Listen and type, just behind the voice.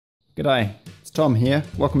G'day, it's Tom here.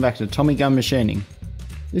 Welcome back to Tommy Gun Machining.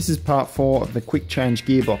 This is part 4 of the Quick Change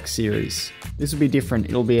Gearbox series. This will be different,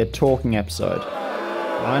 it'll be a talking episode.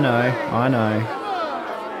 I know.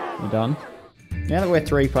 You done? Now that we're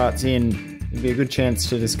 3 parts in, it'll be a good chance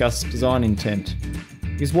to discuss design intent.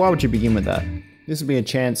 Because why would you begin with that? This will be a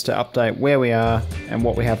chance to update where we are and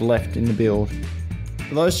what we have left in the build.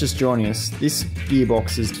 For those just joining us, this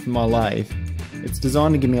gearbox is for my lathe. It's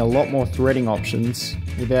designed to give me a lot more threading options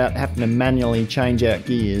without having to manually change out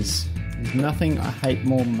gears. There's nothing I hate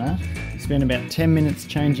more than that. You spend about 10 minutes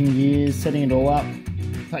changing gears, setting it all up,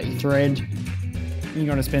 cut your thread, then you've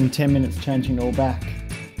got to spend 10 minutes changing it all back.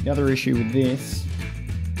 The other issue with this,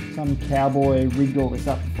 some cowboy rigged all this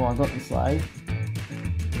up before I got this lathe.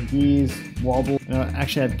 The gears wobble, and I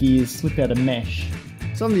actually had gears slip out of mesh.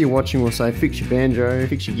 Some of you watching will say fix your banjo,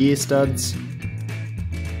 fix your gear studs.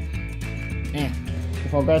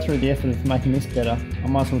 If I'll go through the effort of making this better, I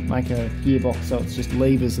might as well make a gearbox so it's just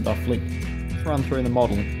levers that I flick. Let's run through the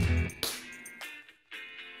model.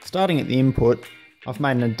 Starting at the input, I've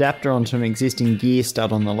made an adapter onto an existing gear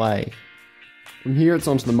stud on the lathe. From here it's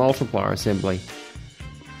onto the Multiplier Assembly.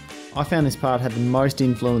 I found this part had the most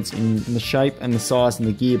influence in the shape and the size of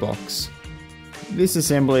the gearbox. This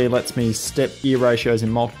assembly lets me step gear ratios in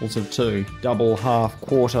multiples of 2, double, half,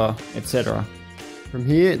 quarter, etc. From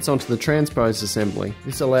here it's onto the Transpose Assembly.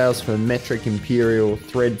 This allows for metric imperial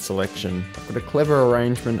thread selection. I've got a clever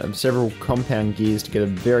arrangement of several compound gears to get a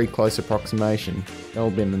very close approximation. That'll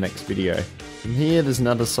be in the next video. From here there's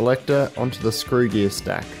another selector onto the screw gear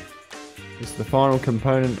stack. This is the final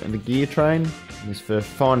component of the gear train, and is for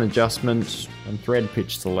fine adjustment and thread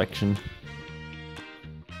pitch selection.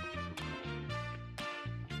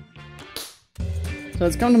 So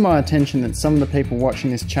it's come to my attention that some of the people watching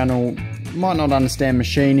this channel might not understand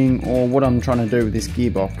machining or what I'm trying to do with this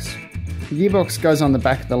gearbox. The gearbox goes on the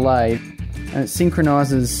back of the lathe and it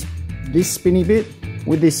synchronises this spinny bit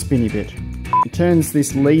with this spinny bit. It turns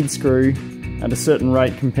this lead screw at a certain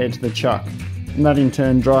rate compared to the chuck, and that in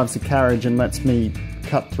turn drives the carriage and lets me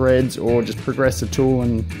cut threads or just progress the tool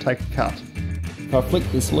and take a cut. If I flick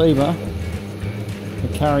this lever,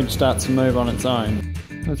 the carriage starts to move on its own.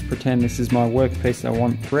 Let's pretend this is my workpiece I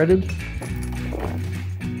want threaded.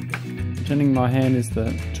 Pretending my hand is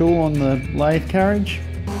the tool on the lathe carriage.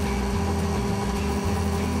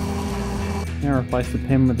 Now replace the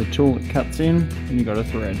pen with the tool that cuts in, and you've got a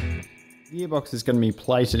thread. The gearbox is going to be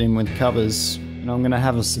plated in with covers, and I'm going to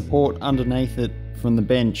have a support underneath it from the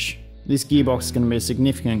bench. This gearbox is going to be a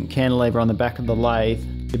significant cantilever on the back of the lathe.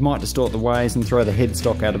 It might distort the ways and throw the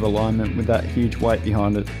headstock out of alignment with that huge weight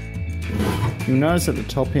behind it. You'll notice at the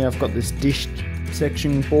top here I've got this dished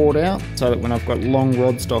section bored out, so that when I've got long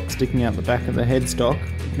rod stock sticking out the back of the headstock,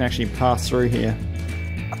 it can actually pass through here.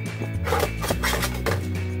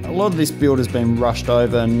 A lot of this build has been rushed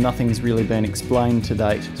over and nothing's really been explained to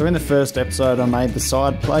date. So in the first episode I made the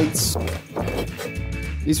side plates.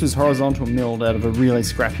 This was horizontal milled out of a really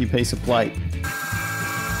scrappy piece of plate.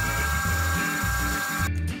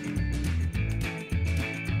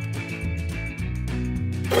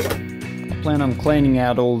 I plan on cleaning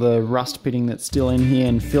out all the rust pitting that's still in here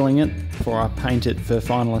and filling it before I paint it for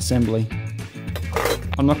final assembly.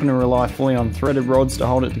 I'm not going to rely fully on threaded rods to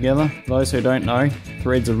hold it together. For those who don't know,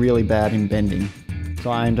 threads are really bad in bending. So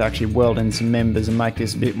I aim to actually weld in some members and make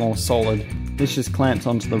this a bit more solid. This just clamps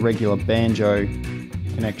onto the regular banjo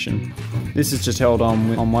connection. This is just held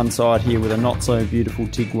on one side here with a not so beautiful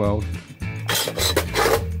TIG weld.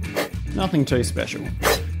 Nothing too special.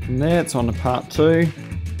 From there it's on to part 2,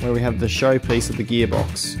 where we have the showpiece of the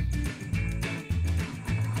gearbox.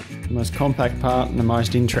 The most compact part and the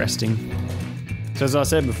most interesting. So as I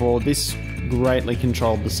said before, this greatly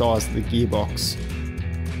controlled the size of the gearbox.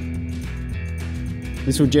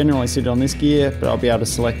 This will generally sit on this gear, but I'll be able to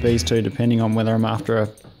select these two depending on whether I'm after a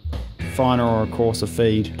finer or a coarser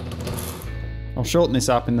feed. I'll shorten this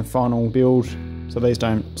up in the final build so these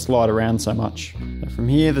don't slide around so much. So from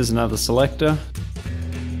here there's another selector.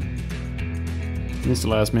 This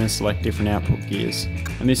allows me to select different output gears,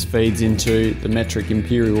 and this feeds into the metric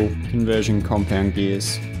imperial conversion compound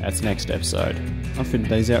gears. That's next episode. I've fitted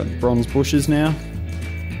these out with bronze bushes now.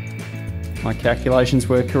 My calculations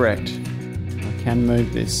were correct. I can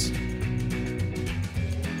move this.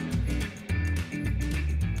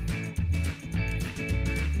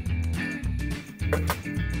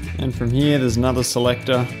 And from here there's another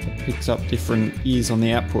selector that picks up different gears on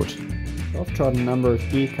the output. I've tried a number of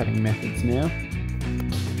gear cutting methods now.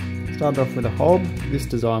 Started off with a hob. This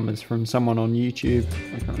design was from someone on YouTube.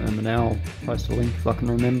 I can't remember now. I'll post a link if I can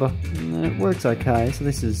remember. And it works okay. So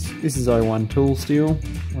this is 01 tool steel.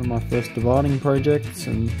 One of my first dividing projects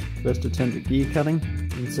and first attempt at gear cutting. You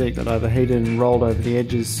can see it got overheated and rolled over the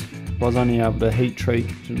edges. I was only able to heat treat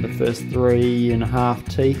the first 3.5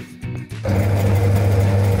 teeth.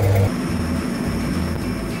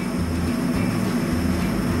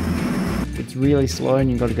 It's really slow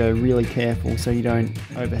and you've got to go really careful so you don't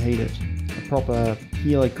overheat it. A proper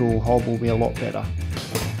helical hob will be a lot better.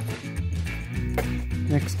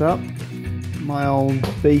 Next up, my old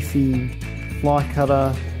beefy fly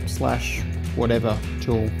cutter / whatever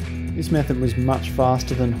tool. This method was much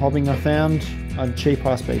faster than hobbing, I found. I had cheap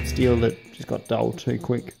high-speed steel that just got dull too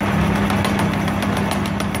quick.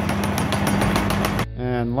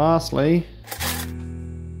 And lastly,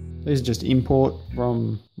 these are just import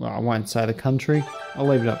from, well, I won't say the country. I'll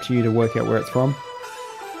leave it up to you to work out where it's from.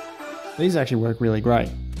 These actually work really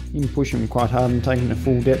great. You can push them quite hard and take them to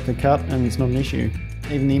full depth of cut and it's not an issue.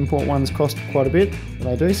 Even the import ones cost quite a bit, but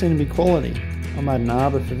they do seem to be quality. I made an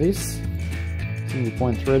arbor for this, single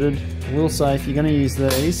point threaded. I will say if you're going to use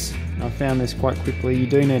these, and I found this quite quickly, you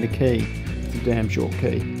do need a key. It's a damn short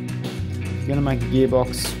key. If you're going to make a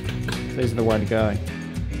gearbox, these are the way to go.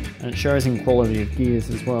 And it shows in quality of gears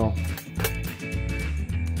as well.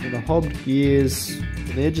 With the hobbed gears,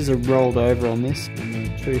 the edges are rolled over on this and the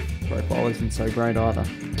tooth profile isn't so great either.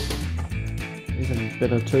 These are a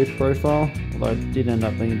better tooth profile, although it did end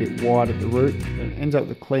up being a bit wide at the root, but it ends up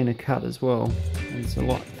with a cleaner cut as well. And it's a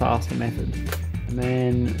lot faster method. And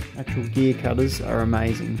then actual gear cutters are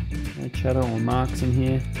amazing. No chatter or marks in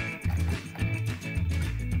here.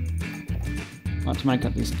 I had to make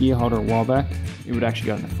up this gear holder a while back. It would actually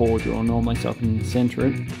go in the forward drawer normally so I can centre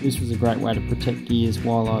it. This was a great way to protect gears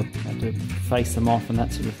while I had to face them off and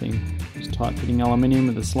that sort of thing. Just tight fitting aluminium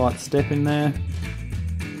with a slight step in there.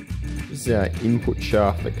 This is our input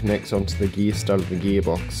shaft that connects onto the gear stud of the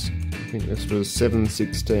gearbox. I think this was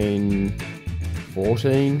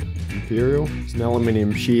 7/16/14 Imperial. It's an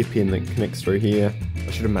aluminium shear pin that connects through here. I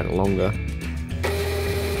should have made it longer.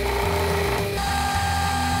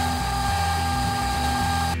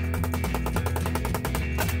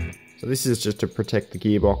 So this is just to protect the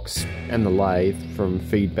gearbox and the lathe from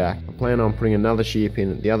feedback. I plan on putting another shear pin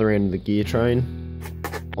at the other end of the gear train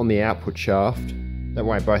on the output shaft. That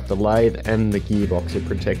way both the lathe and the gearbox are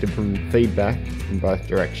protected from feedback in both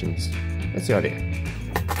directions. That's the idea.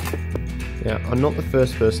 Now, I'm not the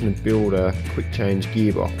first person to build a quick change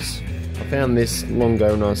gearbox. I found this long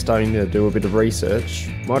ago when I was starting to do a bit of research.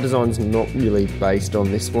 My design's not really based on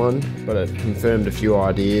this one, but it confirmed a few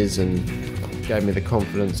ideas and gave me the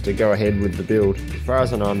confidence to go ahead with the build. As far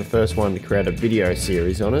as I know, I'm the first one to create a video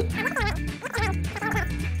series on it.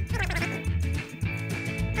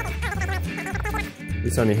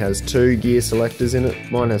 This only has 2 gear selectors in it.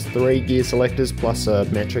 Mine has 3 gear selectors plus a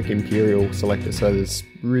metric imperial selector, so there's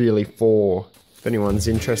really 4. If anyone's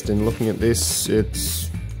interested in looking at this,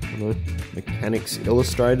 it's, I don't know, Mechanics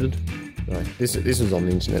Illustrated. No, this was on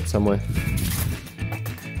the internet somewhere.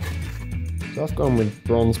 So I've gone with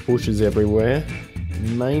bronze bushes everywhere.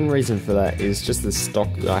 The main reason for that is just the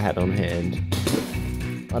stock that I had on hand.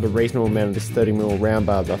 I had a reasonable amount of this 30mm round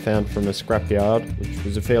bar that I found from a scrapyard, which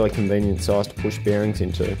was a fairly convenient size to push bearings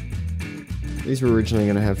into. These were originally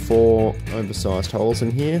going to have 4 oversized holes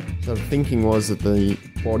in here. So the thinking was that the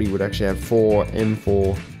body would actually have 4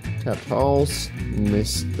 M4 tapped holes, and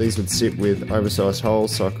these would sit with oversized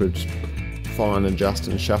holes so I could fine adjust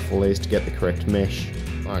and shuffle these to get the correct mesh.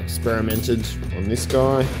 I experimented on this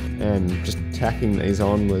guy and just tacking these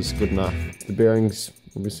on was good enough. The bearings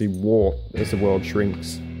obviously warp as the world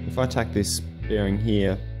shrinks. If I tack this bearing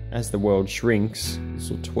here, as the world shrinks,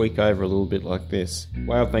 this will tweak over a little bit like this. The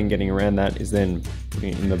way I've been getting around that is then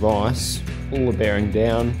putting it in the vise, pull the bearing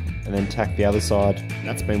down and then tack the other side.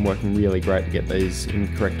 That's been working really great to get these in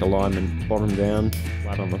correct alignment, bottom down,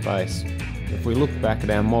 flat on the face. If we look back at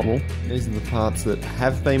our model, these are the parts that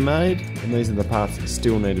have been made, and these are the parts that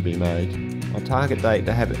still need to be made. My target date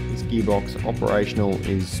to have this gearbox operational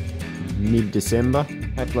is mid-December.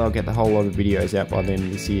 Hopefully I'll get the whole lot of videos out by the end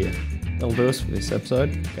of this year. That'll do us for this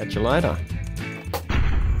episode. Catch you later.